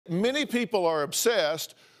many people are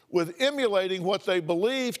obsessed with emulating what they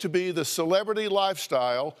believe to be the celebrity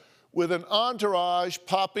lifestyle, with an entourage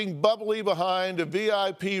popping bubbly behind a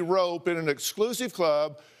VIP rope in an exclusive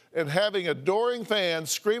club and having adoring fans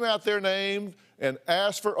scream out their name and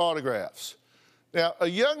ask for autographs. Now, a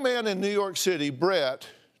young man in New York City, Brett,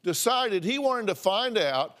 decided he wanted to find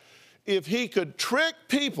out if he could trick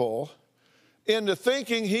people into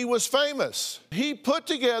thinking he was famous. He put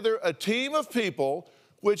together a team of people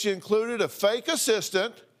which included a fake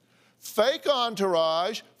assistant, fake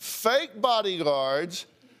entourage, fake bodyguards,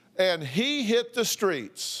 and he hit the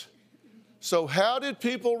streets. So how did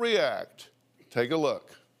people react? Take a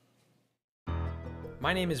look.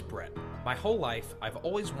 My name is Brett. My whole life, I've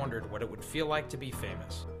always wondered what it would feel like to be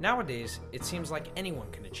famous. Nowadays, it seems like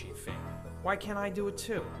anyone can achieve fame. Why can't I do it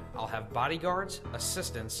too? I'll have bodyguards,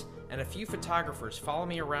 assistants, and a few photographers follow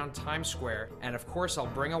me around Times Square, and of course I'll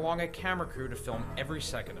bring along a camera crew to film every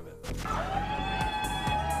second of it.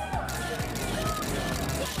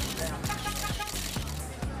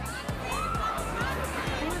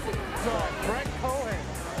 Brett Cohen.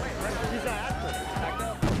 He's an actor.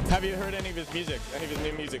 Have you heard any of his music? Any of his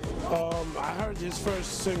new music? I heard his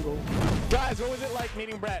first single. Guys, what was it like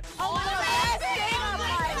meeting Brett? Oh, the best thing of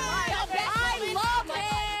my life. I love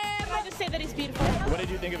him. Can I just say that he's beautiful? What did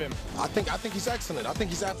you think of him? I think he's excellent. I think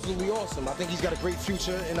he's absolutely awesome. I think he's got a great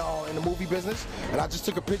future in the movie business. And I just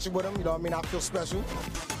took a picture with him. You know what I mean? I feel special.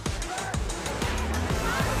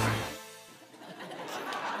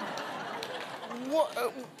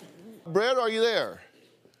 Brett, are you there?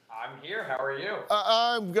 I'm here. How are you?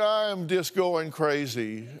 I'm just going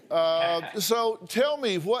crazy. So tell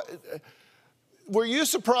me, were you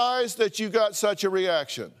surprised that you got such a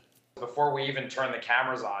reaction? Before we even turned the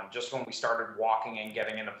cameras on, just when we started walking and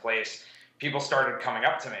getting into place, people started coming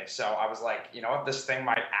up to me. So I was like, you know what, this thing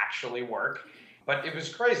might actually work. But it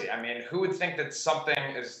was crazy. I mean, who would think that something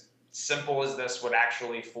as simple as this would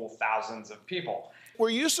actually fool thousands of people? Were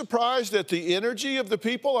you surprised at the energy of the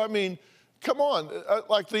people? I mean, come on,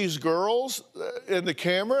 like these girls in the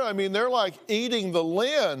camera, I mean, they're like eating the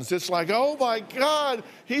lens. It's like, oh my God,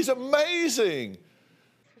 he's amazing.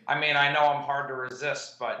 I mean, I know I'm hard to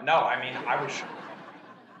resist, but no, I mean, I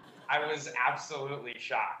was absolutely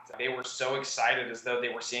shocked. They were so excited, as though they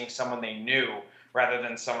were seeing someone they knew rather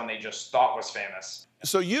than someone they just thought was famous.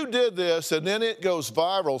 So you did this, and then it goes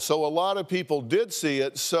viral, so a lot of people did see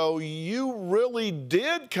it, so you really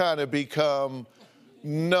did kind of become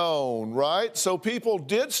known, right? So people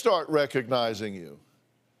did start recognizing you.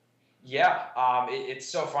 Yeah, it's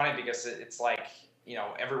so funny because it's like, you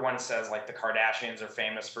know, everyone says like the Kardashians are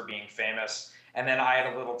famous for being famous, and then I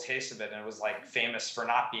had a little taste of it, and it was like famous for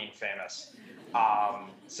not being famous.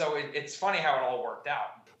 So it's funny how it all worked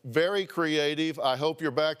out. Very creative. I hope you're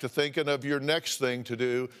back to thinking of your next thing to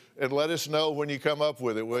do, and let us know when you come up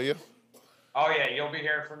with it, will you? Oh yeah, you'll be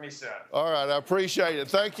hearing from me soon. All right, I appreciate it.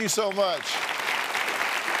 Thank you so much.